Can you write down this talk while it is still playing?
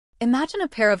Imagine a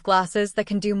pair of glasses that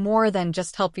can do more than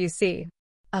just help you see.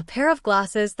 A pair of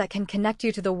glasses that can connect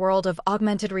you to the world of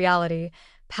augmented reality,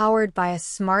 powered by a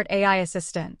smart AI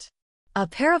assistant. A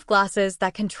pair of glasses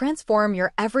that can transform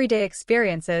your everyday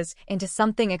experiences into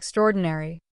something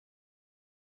extraordinary.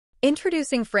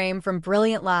 Introducing Frame from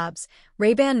Brilliant Labs,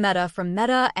 Ray-Ban Meta from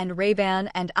Meta and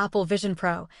Ray-Ban and Apple Vision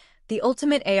Pro, the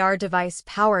ultimate AR device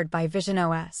powered by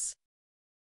visionOS.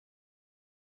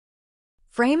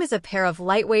 Frame is a pair of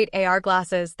lightweight AR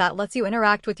glasses that lets you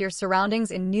interact with your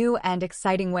surroundings in new and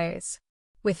exciting ways.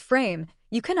 With Frame,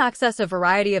 you can access a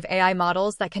variety of AI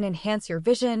models that can enhance your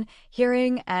vision,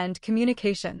 hearing, and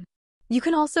communication. You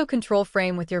can also control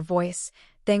Frame with your voice,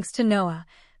 thanks to Noah,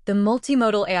 the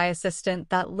multimodal AI assistant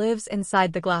that lives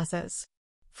inside the glasses.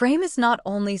 Frame is not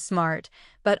only smart,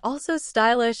 but also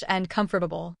stylish and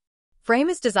comfortable. Frame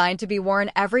is designed to be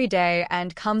worn every day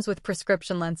and comes with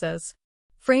prescription lenses.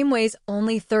 Frame weighs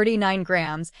only 39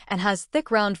 grams and has thick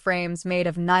round frames made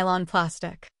of nylon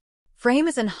plastic. Frame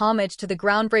is in homage to the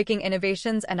groundbreaking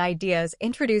innovations and ideas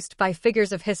introduced by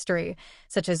figures of history,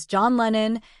 such as John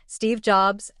Lennon, Steve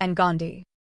Jobs, and Gandhi.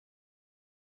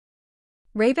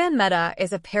 Ray-Ban Meta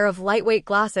is a pair of lightweight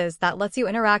glasses that lets you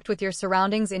interact with your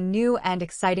surroundings in new and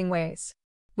exciting ways.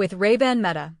 With Ray-Ban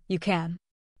Meta, you can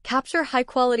capture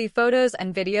high-quality photos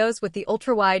and videos with the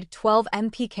ultra-wide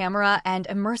 12MP camera and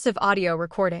immersive audio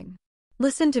recording.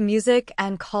 Listen to music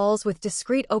and calls with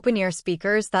discrete open-ear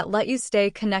speakers that let you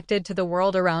stay connected to the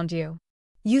world around you.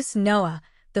 Use Noah,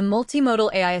 the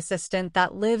multimodal AI assistant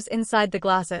that lives inside the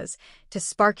glasses, to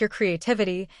spark your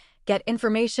creativity, get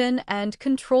information, and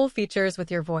control features with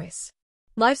your voice.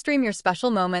 Livestream your special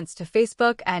moments to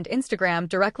Facebook and Instagram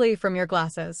directly from your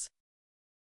glasses.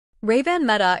 Ray-Ban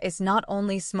Meta is not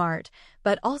only smart,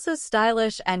 but also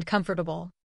stylish and comfortable.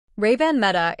 Ray-Ban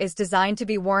Meta is designed to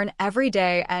be worn every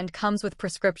day and comes with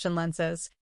prescription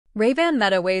lenses. Ray-Ban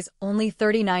Meta weighs only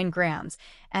 39 grams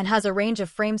and has a range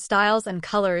of frame styles and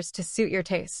colors to suit your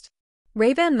taste.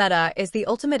 Ray-Ban Meta is the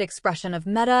ultimate expression of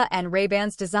Meta and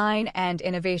Ray-Ban's design and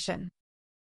innovation.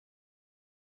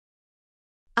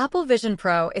 Apple Vision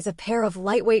Pro is a pair of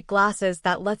lightweight glasses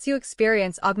that lets you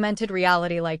experience augmented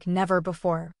reality like never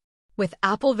before. With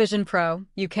Apple Vision Pro,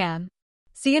 you can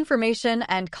see information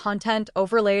and content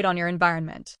overlaid on your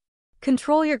environment.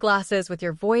 Control your glasses with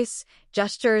your voice,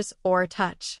 gestures, or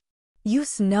touch.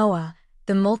 Use Noah,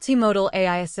 the multimodal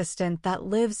AI assistant that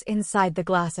lives inside the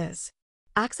glasses.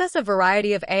 Access a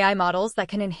variety of AI models that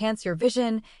can enhance your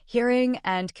vision, hearing,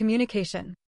 and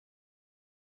communication.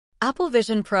 Apple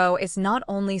Vision Pro is not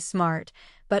only smart,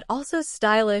 but also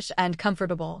stylish and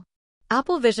comfortable.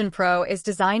 Apple Vision Pro is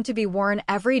designed to be worn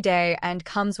every day and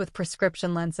comes with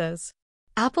prescription lenses.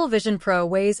 Apple Vision Pro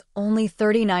weighs only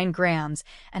 39 grams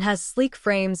and has sleek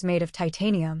frames made of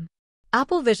titanium.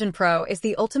 Apple Vision Pro is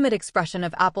the ultimate expression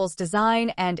of Apple's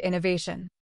design and innovation.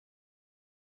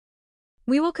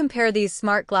 We will compare these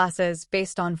smart glasses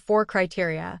based on 4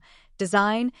 criteria: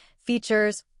 design,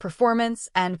 features, performance,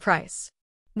 and price.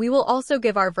 We will also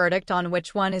give our verdict on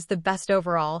which one is the best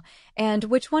overall and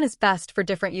which one is best for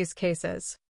different use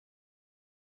cases.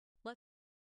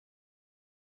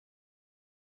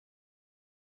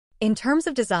 In terms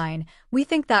of design, we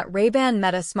think that Ray-Ban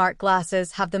Meta smart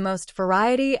glasses have the most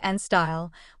variety and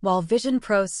style, while Vision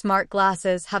Pro smart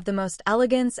glasses have the most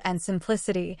elegance and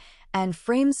simplicity, and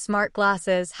Frame smart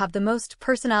glasses have the most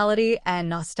personality and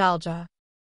nostalgia.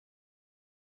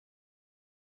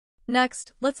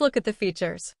 Next, let's look at the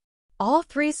features. All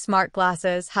 3 smart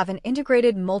glasses have an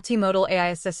integrated multimodal AI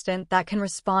assistant that can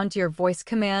respond to your voice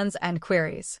commands and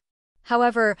queries.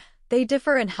 However, they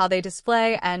differ in how they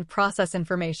display and process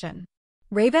information.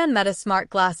 Ray-Ban Meta smart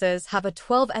glasses have a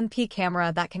 12MP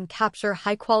camera that can capture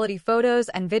high-quality photos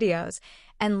and videos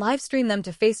and live-stream them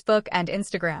to Facebook and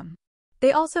Instagram.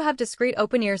 They also have discrete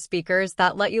open-ear speakers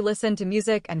that let you listen to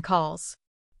music and calls.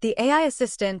 The AI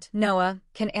assistant, Noah,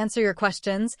 can answer your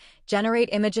questions, generate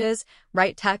images,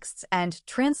 write texts, and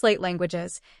translate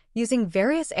languages using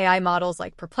various AI models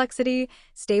like Perplexity,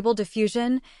 Stable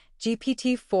Diffusion,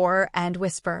 GPT-4, and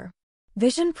Whisper.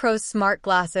 Vision Pro smart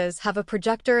glasses have a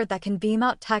projector that can beam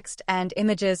out text and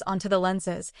images onto the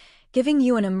lenses, giving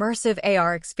you an immersive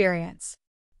AR experience.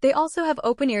 They also have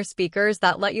open-ear speakers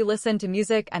that let you listen to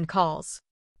music and calls.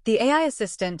 The AI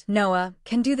assistant, Noah,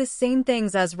 can do the same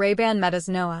things as Ray-Ban Meta's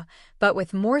Noah, but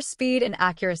with more speed and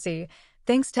accuracy,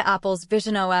 thanks to Apple's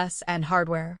visionOS and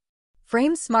hardware.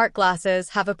 Frame smart glasses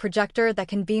have a projector that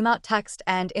can beam out text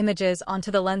and images onto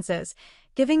the lenses,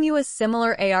 giving you a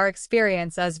similar AR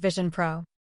experience as Vision Pro.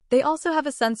 They also have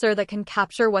a sensor that can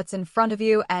capture what's in front of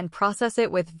you and process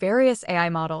it with various AI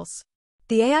models.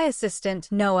 The AI assistant,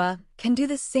 Noah, can do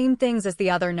the same things as the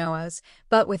other Noahs,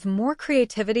 but with more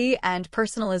creativity and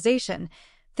personalization,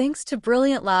 thanks to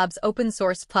Brilliant Labs'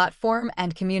 open-source platform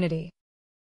and community.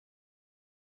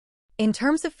 In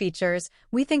terms of features,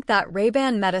 we think that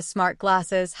Ray-Ban Meta smart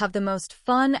glasses have the most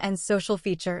fun and social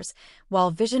features,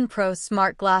 while Vision Pro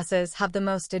smart glasses have the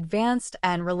most advanced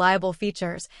and reliable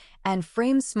features, and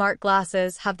Frame smart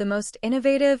glasses have the most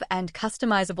innovative and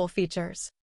customizable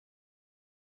features.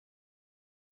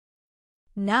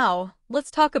 Now, let's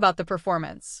talk about the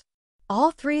performance.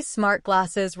 All three smart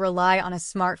glasses rely on a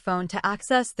smartphone to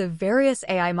access the various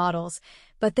AI models,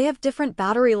 but they have different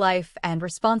battery life and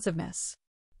responsiveness.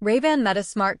 Ray-Ban Meta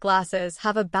smart glasses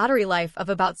have a battery life of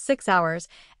about 6 hours,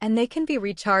 and they can be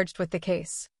recharged with the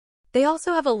case. They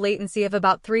also have a latency of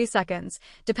about 3 seconds,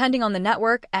 depending on the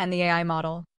network and the AI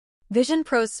model. Vision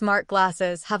Pro smart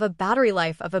glasses have a battery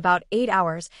life of about 8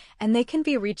 hours, and they can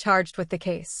be recharged with the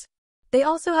case. They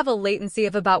also have a latency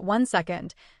of about 1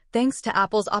 second, thanks to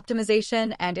Apple's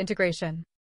optimization and integration.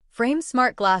 Frame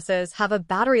smart glasses have a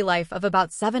battery life of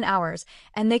about 7 hours,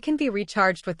 and they can be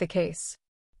recharged with the case.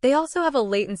 They also have a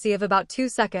latency of about 2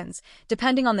 seconds,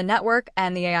 depending on the network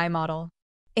and the AI model.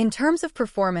 In terms of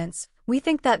performance, we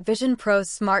think that Vision Pro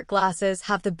smart glasses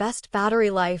have the best battery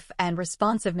life and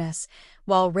responsiveness,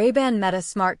 while Ray-Ban Meta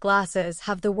smart glasses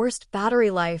have the worst battery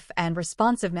life and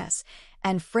responsiveness,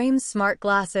 and Frame smart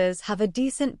glasses have a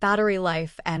decent battery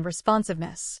life and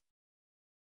responsiveness.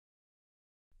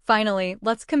 Finally,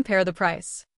 let's compare the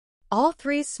price. All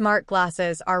three smart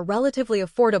glasses are relatively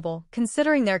affordable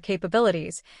considering their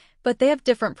capabilities, but they have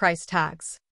different price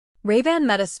tags. Ray-Ban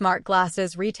Meta smart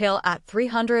glasses retail at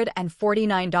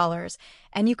 $349,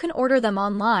 and you can order them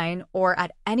online or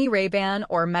at any Ray-Ban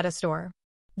or Meta store.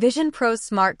 Vision Pro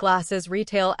smart glasses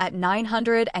retail at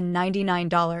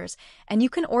 $999, and you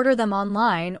can order them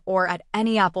online or at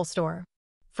any Apple store.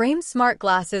 Frame smart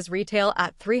glasses retail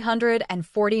at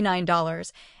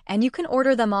 $349, and you can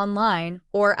order them online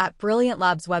or at Brilliant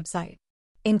Labs' website.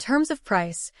 In terms of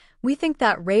price, we think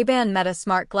that Ray-Ban Meta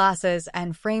smart glasses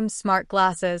and Frame smart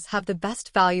glasses have the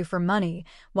best value for money,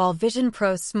 while Vision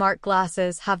Pro smart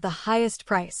glasses have the highest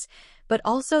price, but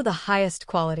also the highest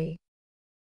quality.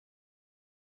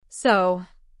 So,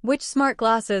 which smart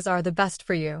glasses are the best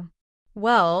for you?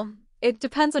 Well, it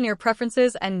depends on your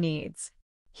preferences and needs.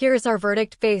 Here's our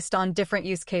verdict based on different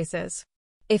use cases.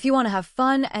 If you want to have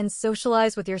fun and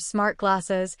socialize with your smart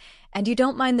glasses, and you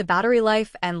don't mind the battery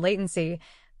life and latency,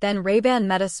 then Ray-Ban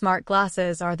Meta smart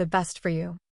glasses are the best for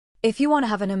you. If you want to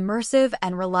have an immersive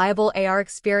and reliable AR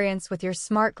experience with your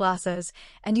smart glasses,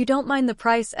 and you don't mind the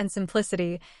price and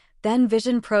simplicity, then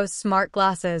Vision Pro smart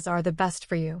glasses are the best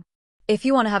for you. If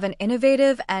you want to have an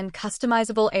innovative and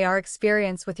customizable AR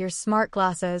experience with your smart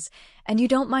glasses, and you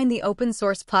don't mind the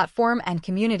open-source platform and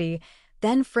community,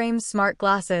 then Frame smart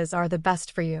glasses are the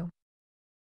best for you.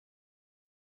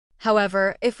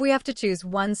 However, if we have to choose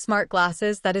one smart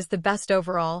glasses that is the best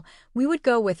overall, we would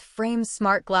go with Frame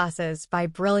smart glasses by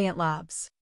Brilliant Labs.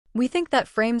 We think that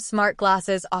Frame smart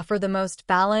glasses offer the most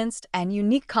balanced and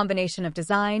unique combination of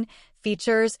design,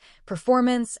 features,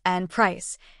 performance, and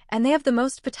price, and they have the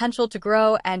most potential to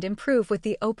grow and improve with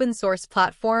the open-source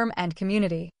platform and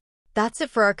community. That's it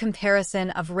for our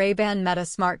comparison of Ray-Ban Meta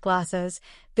smart glasses,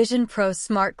 Vision Pro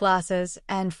smart glasses,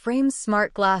 and Frame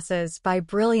smart glasses by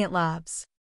Brilliant Labs.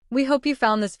 We hope you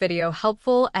found this video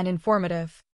helpful and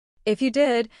informative. If you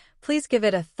did, please give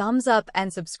it a thumbs up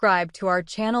and subscribe to our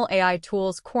channel AI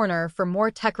Tools Corner for more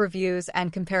tech reviews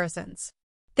and comparisons.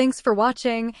 Thanks for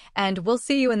watching, and we'll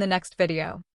see you in the next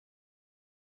video.